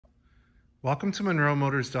Welcome to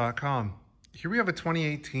MonroeMotors.com. Here we have a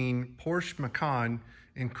 2018 Porsche Macan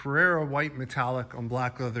in Carrara White Metallic on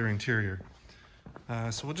black leather interior.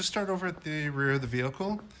 So we'll just start over at the rear of the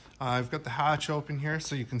vehicle. I've got the hatch open here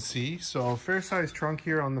so you can see. So fair size trunk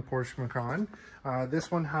here on the Porsche Macan. This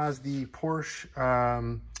one has the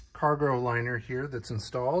Porsche cargo liner here that's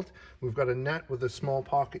installed. We've got a net with a small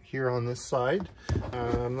pocket here on this side.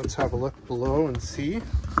 Let's have a look below and see.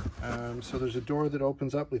 So there's a door that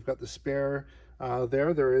opens up. We've got the spare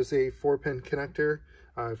there. There is a 4-pin connector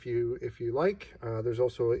if you like. There's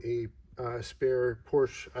also a spare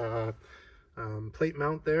Porsche plate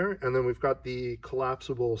mount there, and then we've got the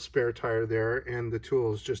collapsible spare tire there and the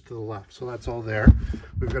tools just to the left. So that's all there.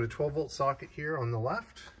 We've got a 12-volt socket here on the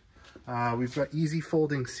left. We've got easy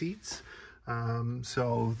folding seats.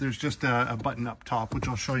 So there's just a button up top, which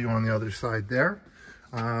I'll show you on the other side there.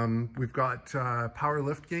 We've got power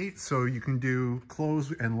lift gate, so you can do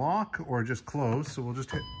close and lock or just close. So we'll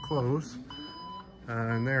just hit close,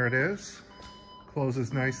 and there it is.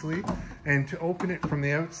 Closes nicely. And to open it from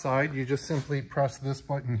the outside, you just simply press this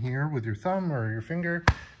button here with your thumb or your finger,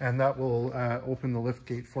 and that will open the lift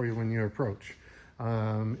gate for you when you approach.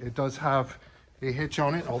 It does have a hitch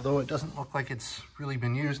on it, although it doesn't look like it's really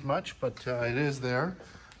been used much, but it is there.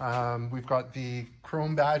 We've got the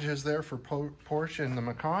chrome badges there for Porsche and the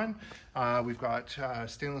Macan. We've got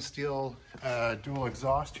stainless steel dual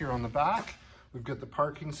exhaust here on the back. We've got the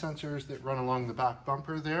parking sensors that run along the back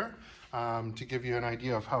bumper there to give you an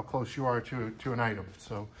idea of how close you are to an item.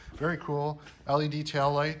 So very cool. LED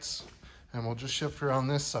tail lights, and we'll just shift around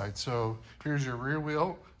this side. So here's your rear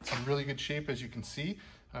wheel. It's in really good shape, as you can see.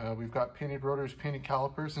 We've got painted rotors, painted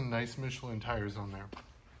calipers, and nice Michelin tires on there.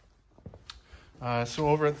 So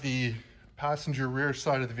over at the passenger rear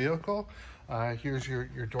side of the vehicle, here's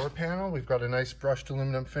your door panel. We've got a nice brushed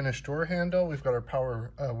aluminum finish door handle. We've got our power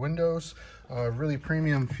windows, really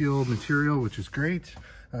premium feel material, which is great.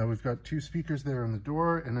 We've got 2 speakers there on the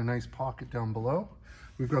door and a nice pocket down below.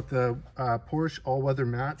 We've got the Porsche all-weather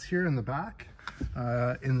mats here in the back.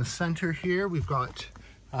 In the center here, we've got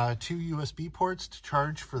 2 USB ports to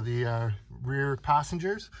charge for the rear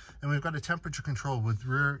passengers, and we've got a temperature control with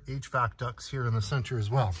rear HVAC ducts here in the center as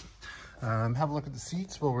well. Have a look at the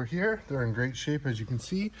seats while we're here. They're in great shape, as you can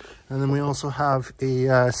see. And then we also have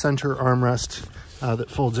a center armrest that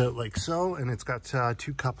folds out like so, and it's got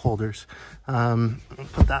 2 cup holders.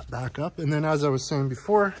 Put that back up, and then as I was saying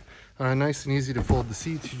before, nice and easy to fold the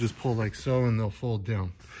seats. You just pull like so and they'll fold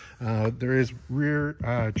down. There is rear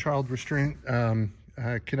child restraint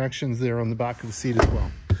connections there on the back of the seat as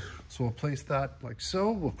well. So we'll place that like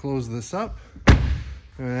so. We'll close this up,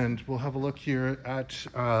 and we'll have a look here at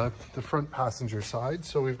the front passenger side.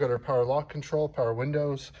 So we've got our power lock control, power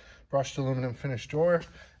windows, brushed aluminum finish door,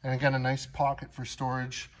 and again a nice pocket for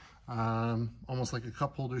storage, almost like a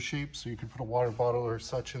cup holder shape, so you could put a water bottle or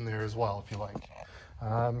such in there as well if you like.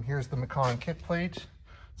 Here's the Macan kick plate.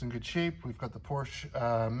 It's in good shape. We've got the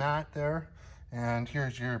Porsche mat there. And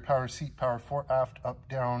here's your power seat, power fore, aft, up,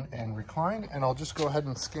 down, and recline. And I'll just go ahead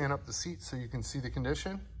and scan up the seat so you can see the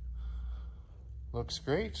condition. Looks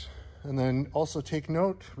great. And then also take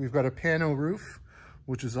note, we've got a PANO roof,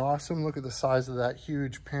 which is awesome. Look at the size of that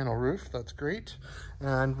huge PANO roof. That's great.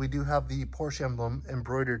 And we do have the Porsche emblem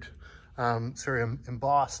embroidered,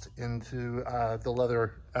 embossed into the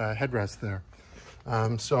leather headrest there.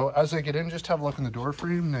 So as I get in, just have a look in the door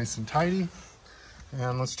frame, nice and tidy.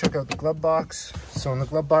 And let's check out the glove box. So in the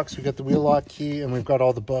glove box, we got the wheel lock key, and we've got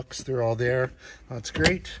all the books. They're all there. That's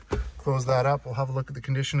great. Close that up. We'll have a look at the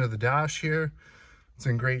condition of the dash here. It's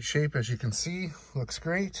in great shape, as you can see. Looks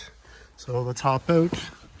great. So let's hop out,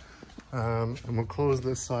 and we'll close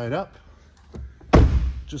this side up.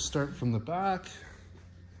 Just start from the back,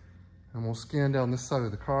 and we'll scan down this side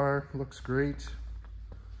of the car. Looks great.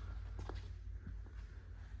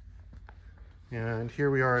 And here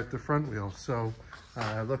we are at the front wheel. So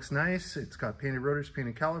it looks nice. It's got painted rotors,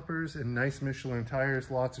 painted calipers, and nice Michelin tires,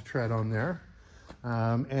 lots of tread on there.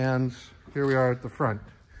 And here we are at the front.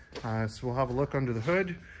 So we'll have a look under the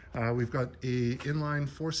hood. We've got a inline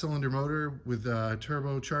 4-cylinder motor with a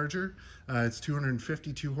turbocharger. It's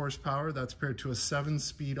 252 horsepower. That's paired to a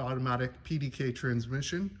 7-speed automatic PDK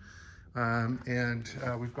transmission.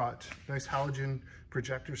 We've got nice halogen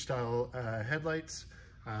projector style headlights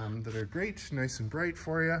that are great, nice and bright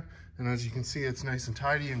for you. And as you can see, it's nice and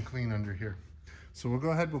tidy and clean under here. So we'll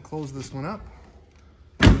go ahead, we'll close this one up.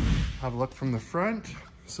 Have a look from the front.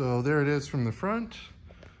 So there it is from the front.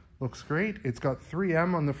 Looks great. It's got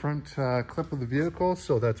 3M on the front clip of the vehicle,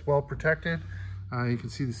 so that's well protected. You can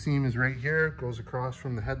see the seam is right here. It goes across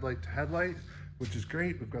from the headlight to headlight, which is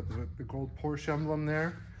great. We've got the gold Porsche emblem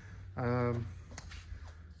there.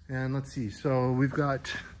 And let's see, so we've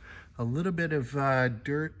got a little bit of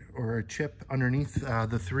dirt or a chip underneath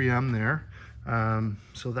the 3M there.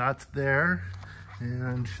 So that's there.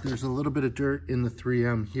 And there's a little bit of dirt in the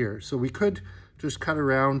 3M here. So we could just cut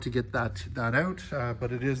around to get that out,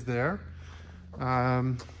 but it is there.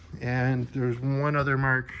 And there's one other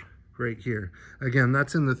mark right here. Again,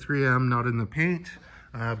 that's in the 3M, not in the paint,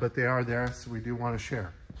 but they are there, so we do want to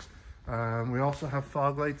share. We also have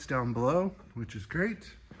fog lights down below, which is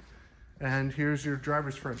great. And here's your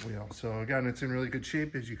driver's front wheel. So again, it's in really good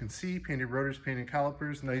shape, as you can see. Painted rotors, painted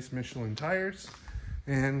calipers, nice Michelin tires,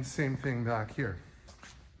 and same thing back here.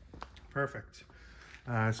 Perfect.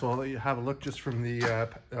 So I'll let you have a look just from the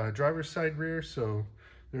driver's side rear. So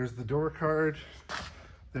there's the door card.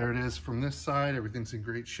 There it is from this side. Everything's in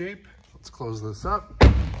great shape. Let's close this up.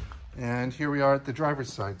 And here we are at the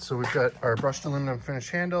driver's side. So we've got our brushed aluminum finish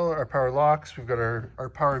handle, our power locks. We've got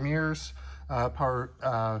our power mirrors,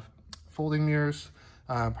 power folding mirrors,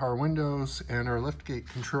 power windows, and our liftgate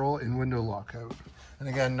control and window lockout. And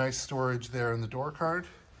again, nice storage there in the door card.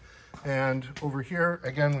 And over here,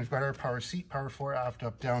 again, we've got our power seat, power 4, aft,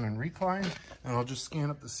 up, down, and recline. And I'll just scan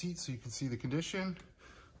up the seat so you can see the condition.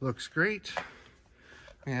 Looks great.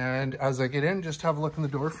 And as I get in, just have a look in the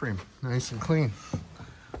door frame. Nice and clean.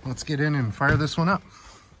 Let's get in and fire this one up.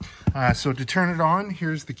 So to turn it on,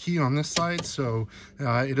 here's the key on this side. So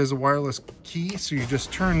it is a wireless key. So you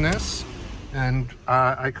just turn this, and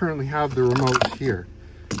I currently have the remote here.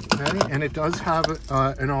 Okay? And it does have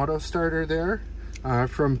an auto starter there.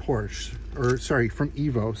 From Porsche, or sorry, from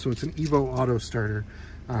Evo. So it's an Evo auto starter.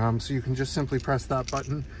 So you can just simply press that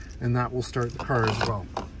button and that will start the car as well.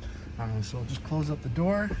 So I'll just close up the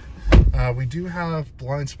door. We do have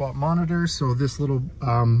blind spot monitors. So this little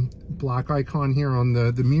black icon here on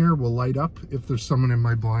the mirror will light up if there's someone in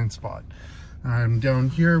my blind spot. Down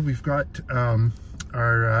here, we've got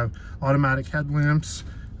our automatic headlamps.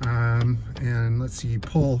 And let's see,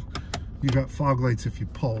 you got fog lights if you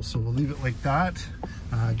pull, so we'll leave it like that.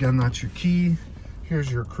 Again, that's your key.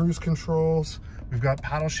 Here's your cruise controls. We've got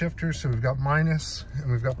paddle shifters, so we've got minus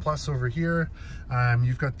and we've got plus over here.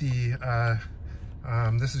 You've got the,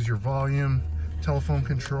 this is your volume, telephone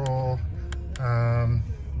control.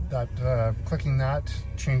 Clicking that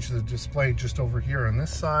changes the display just over here on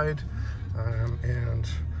this side. And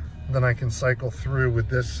then I can cycle through with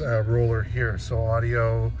this roller here. So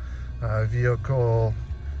audio, vehicle,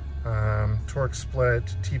 torque split,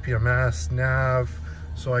 TPMS, NAV,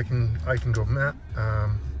 so I can go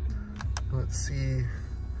let's see,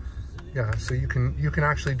 yeah, so you can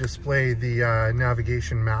actually display the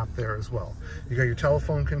navigation map there as well. You got your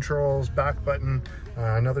telephone controls, back button,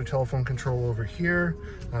 another telephone control over here,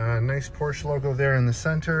 nice Porsche logo there in the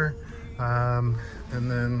center, and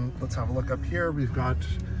then let's have a look up here. We've got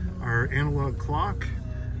our analog clock,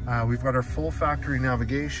 we've got our full factory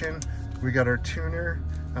navigation, we got our tuner.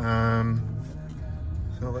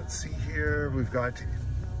 So let's see here, we've got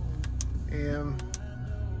AM,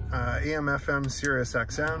 FM, Sirius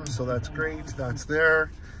XM, so that's great, that's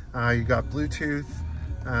there. You got Bluetooth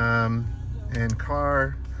and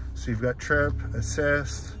car, so you've got trip,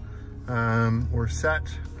 assist, or set,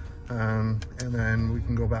 and then we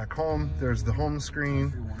can go back home. There's the home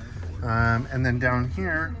screen. And then down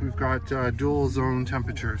here, we've got dual zone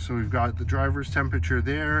temperature. So we've got the driver's temperature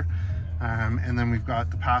there, and then we've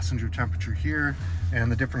got the passenger temperature here and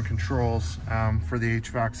the different controls for the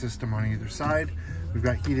HVAC system on either side. We've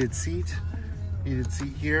got heated seat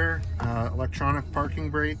here, electronic parking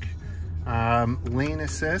brake, lane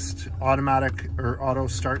assist, automatic or auto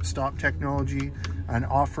start stop technology, an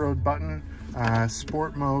off-road button,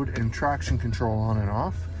 sport mode, and traction control on and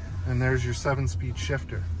off. And there's your 7-speed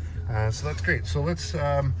shifter. So that's great. So let's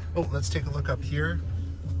take a look up here.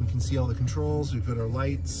 We can see all the controls. We've got our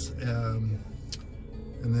lights, and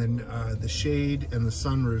then the shade and the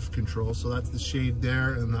sunroof control. So that's the shade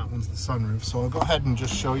there, and that one's the sunroof. So I'll go ahead and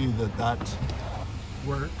just show you that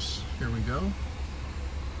works. Here we go.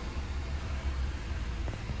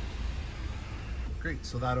 Great,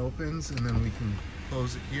 so that opens, and then we can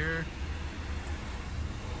close it here.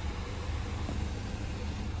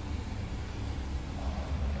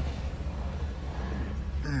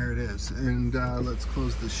 There it is, and let's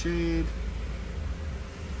close the shade.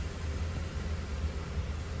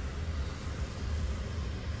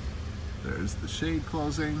 There's the shade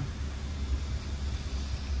closing.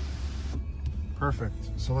 Perfect.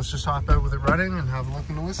 So let's just hop out with it running and have a look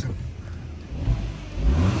and a listen.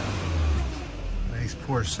 Nice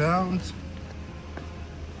Porsche sound.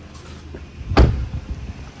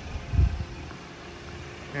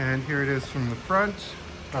 And here it is from the front.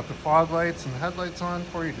 Got the fog lights and the headlights on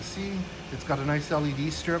for you to see. It's got a nice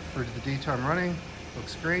LED strip for the daytime running.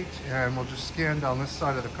 Looks great. And we'll just scan down this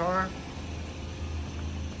side of the car.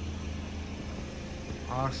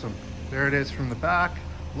 Awesome. There it is from the back.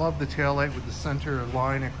 Love the taillight with the center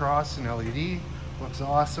line across in LED. Looks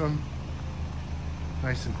awesome.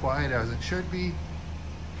 Nice and quiet as it should be.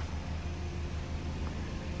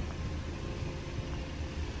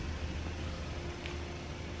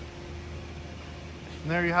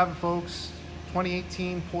 And there you have it, folks.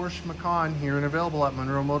 2018 Porsche Macan here and available at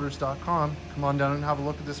MonroeMotors.com. Come on down and have a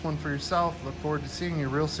look at this one for yourself. Look forward to seeing you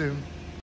real soon.